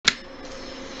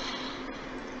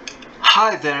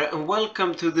Hi there and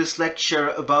welcome to this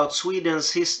lecture about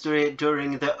Sweden's history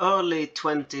during the early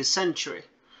 20th century.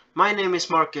 My name is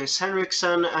Marcus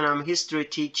Henriksson and I'm a history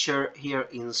teacher here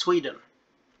in Sweden.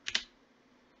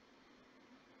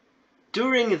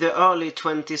 During the early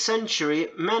 20th century,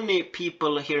 many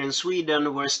people here in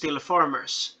Sweden were still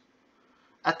farmers.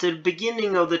 At the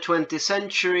beginning of the 20th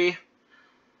century,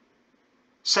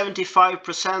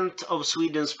 75% of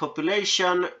Sweden's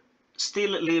population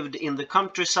still lived in the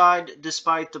countryside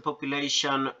despite the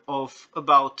population of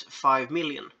about 5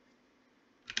 million.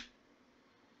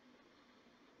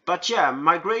 But yeah,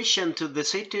 migration to the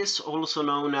cities, also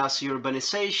known as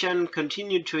urbanization,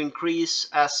 continued to increase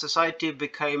as society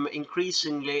became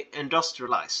increasingly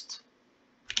industrialized.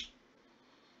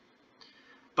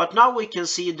 But now we can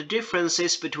see the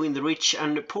differences between the rich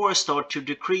and the poor start to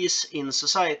decrease in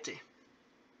society.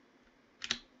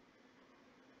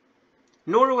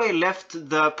 Norway left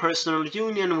the personal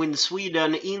union with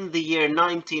Sweden in the year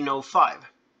 1905.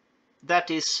 That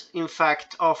is, in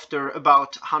fact, after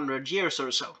about 100 years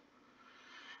or so.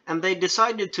 And they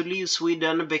decided to leave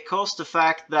Sweden because the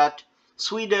fact that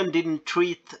Sweden didn't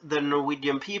treat the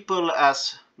Norwegian people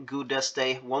as good as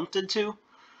they wanted to,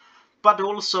 but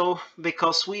also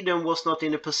because Sweden was not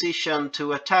in a position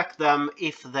to attack them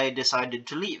if they decided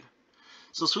to leave.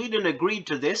 So Sweden agreed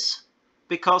to this,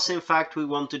 because in fact we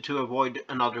wanted to avoid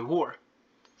another war.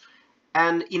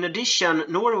 And in addition,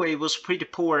 Norway was pretty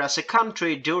poor as a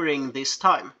country during this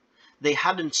time. They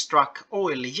hadn't struck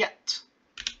oil yet.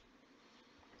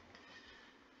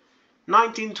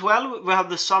 1912 we have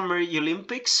the Summer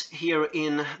Olympics here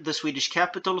in the Swedish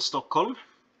capital, Stockholm.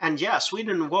 And yeah,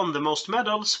 Sweden won the most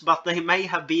medals, but they may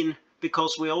have been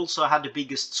because we also had the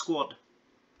biggest squad.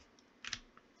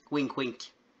 Wink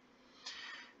wink.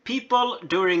 People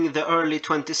during the early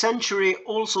 20th century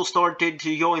also started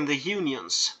to join the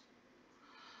unions.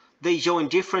 They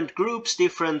joined different groups,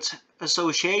 different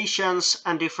associations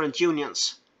and different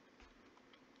unions.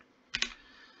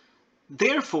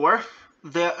 Therefore,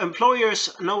 the employers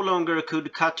no longer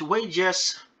could cut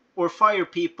wages or fire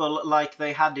people like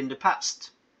they had in the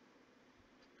past.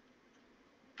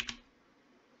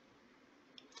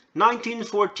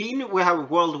 1914 we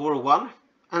have World War I.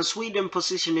 And Sweden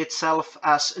positioned itself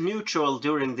as neutral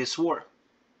during this war.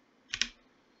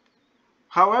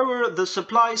 However, the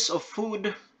supplies of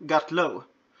food got low,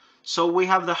 so we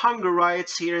have the hunger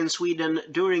riots here in Sweden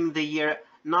during the year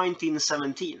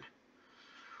 1917.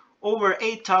 Over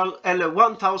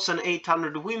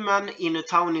 1,800 women in a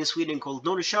town in Sweden called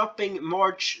Norrköping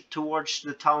marched towards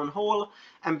the town hall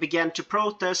and began to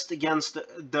protest against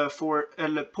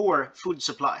the poor food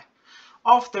supply.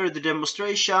 After the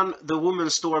demonstration, the women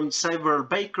stormed several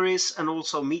bakeries and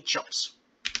also meat shops.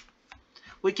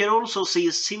 We can also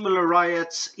see similar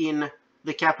riots in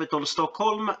the capital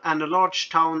Stockholm and a large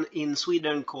town in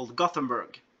Sweden called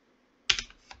Gothenburg.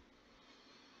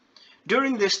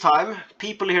 During this time,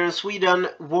 people here in Sweden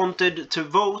wanted to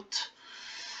vote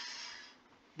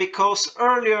because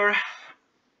earlier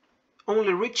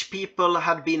only rich people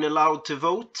had been allowed to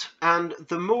vote, and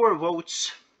the more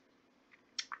votes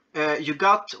you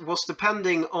got was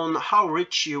depending on how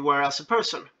rich you were as a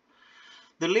person.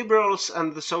 The liberals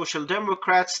and the social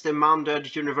democrats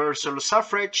demanded universal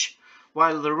suffrage,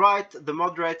 while the right, the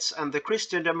moderates and the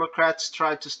Christian democrats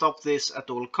tried to stop this at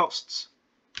all costs.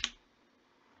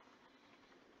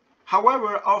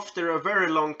 However, after a very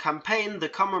long campaign, the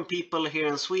common people here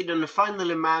in Sweden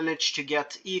finally managed to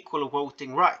get equal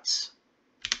voting rights.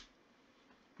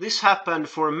 This happened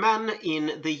for men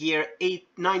in the year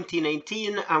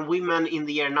 1918 and women in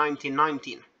the year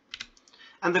 1919.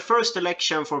 And the first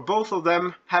election for both of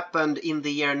them happened in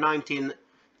the year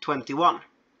 1921.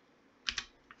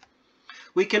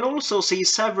 We can also see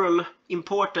several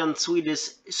important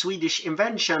Swedish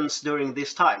inventions during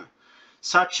this time,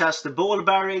 such as the ball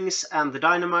bearings and the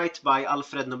dynamite by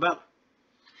Alfred Nobel.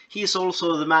 He is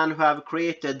also the man who have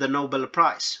created the Nobel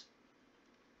Prize.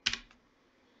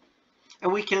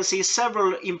 And we can see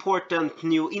several important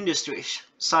new industries,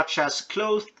 such as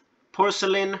cloth,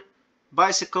 porcelain,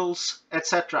 bicycles,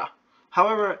 etc.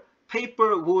 However,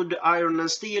 paper, wood, iron and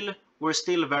steel were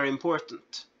still very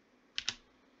important.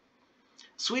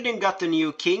 Sweden got a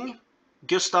new king,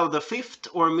 Gustav V,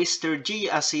 or Mr.G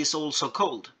as he is also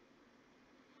called.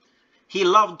 He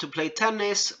loved to play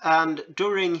tennis, and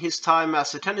during his time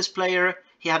as a tennis player,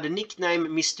 he had a nickname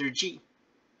Mr.G.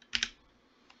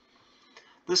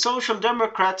 The Social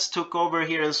Democrats took over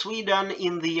here in Sweden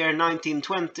in the year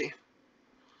 1920.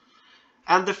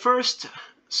 And the first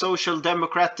Social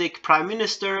Democratic Prime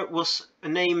Minister was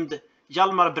named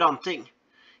Hjalmar Branting.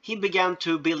 he began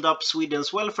to build up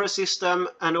Sweden's welfare system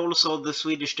and also the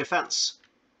Swedish defense.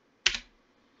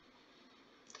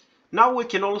 Now we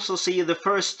can also see the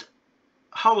first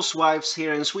housewives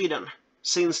here in Sweden,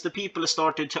 since the people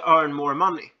started to earn more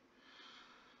money,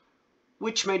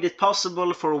 which made it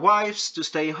possible for wives to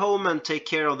stay home and take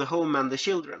care of the home and the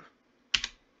children.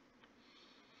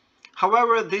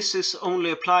 However, this is only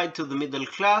applied to the middle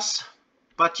class,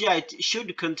 but yeah, it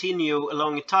should continue a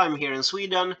long time here in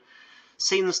Sweden,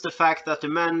 since the fact that the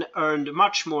men earned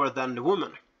much more than the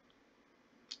women.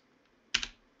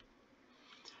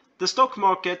 The stock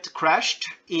market crashed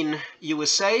in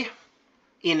USA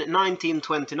in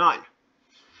 1929.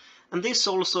 And this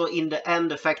also in the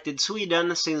end affected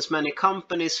Sweden, since many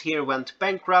companies here went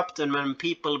bankrupt and many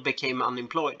people became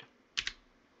unemployed.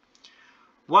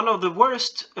 One of the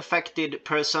worst affected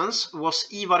persons was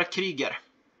Ivar Kreuger.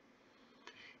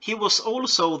 He was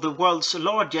also the world's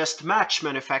largest match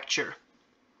manufacturer.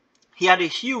 He had a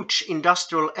huge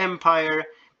industrial empire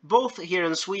both here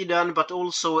in Sweden but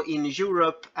also in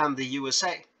Europe and the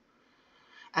USA.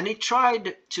 And he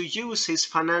tried to use his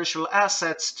financial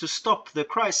assets to stop the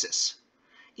crisis.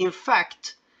 In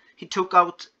fact, he took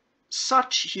out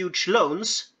such huge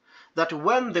loans that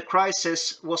when the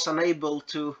crisis was unable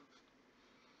to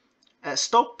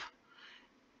stop,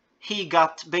 he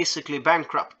got basically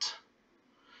bankrupt.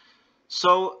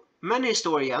 So many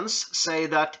historians say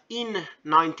that in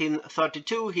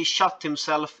 1932 he shot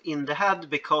himself in the head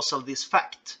because of this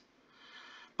fact.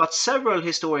 But several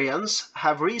historians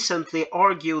have recently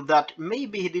argued that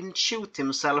maybe he didn't shoot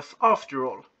himself after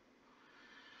all.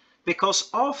 Because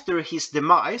after his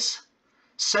demise,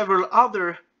 several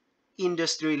other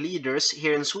industry leaders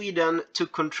here in Sweden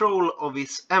took control of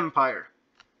his empire.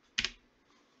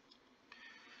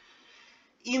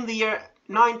 In the year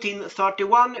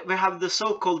 1931 we have the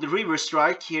so-called river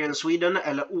strike here in Sweden,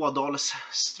 eller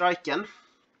Ådalsstrejken,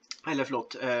 eller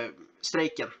förlåt,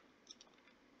 strejken.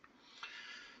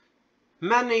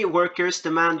 Many workers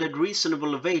demanded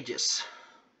reasonable wages,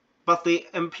 but the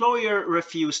employer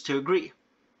refused to agree.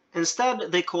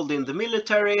 Instead, they called in the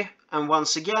military, and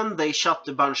once again they shot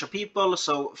a bunch of people,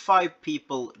 so 5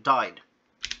 people died.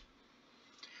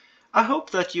 I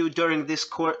hope that you during this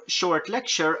short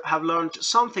lecture have learned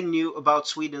something new about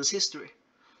Sweden's history.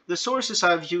 The sources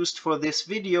I have used for this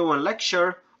video and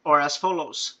lecture are as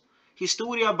follows.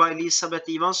 Historia by Elisabeth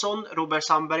Ivansson, Robert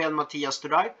Sandberg and Mattias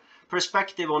Turay.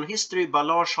 Perspective on History by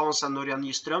Lars Hans and Örjan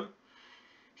Nyström.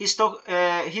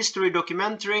 History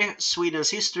documentary, Sweden's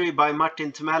History by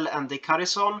Martin Timell and De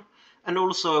Carison, and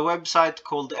also a website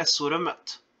called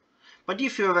SO-rummet. But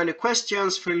if you have any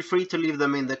questions, feel free to leave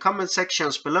them in the comment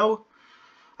sections below.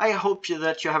 I hope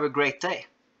that you have a great day.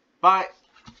 Bye!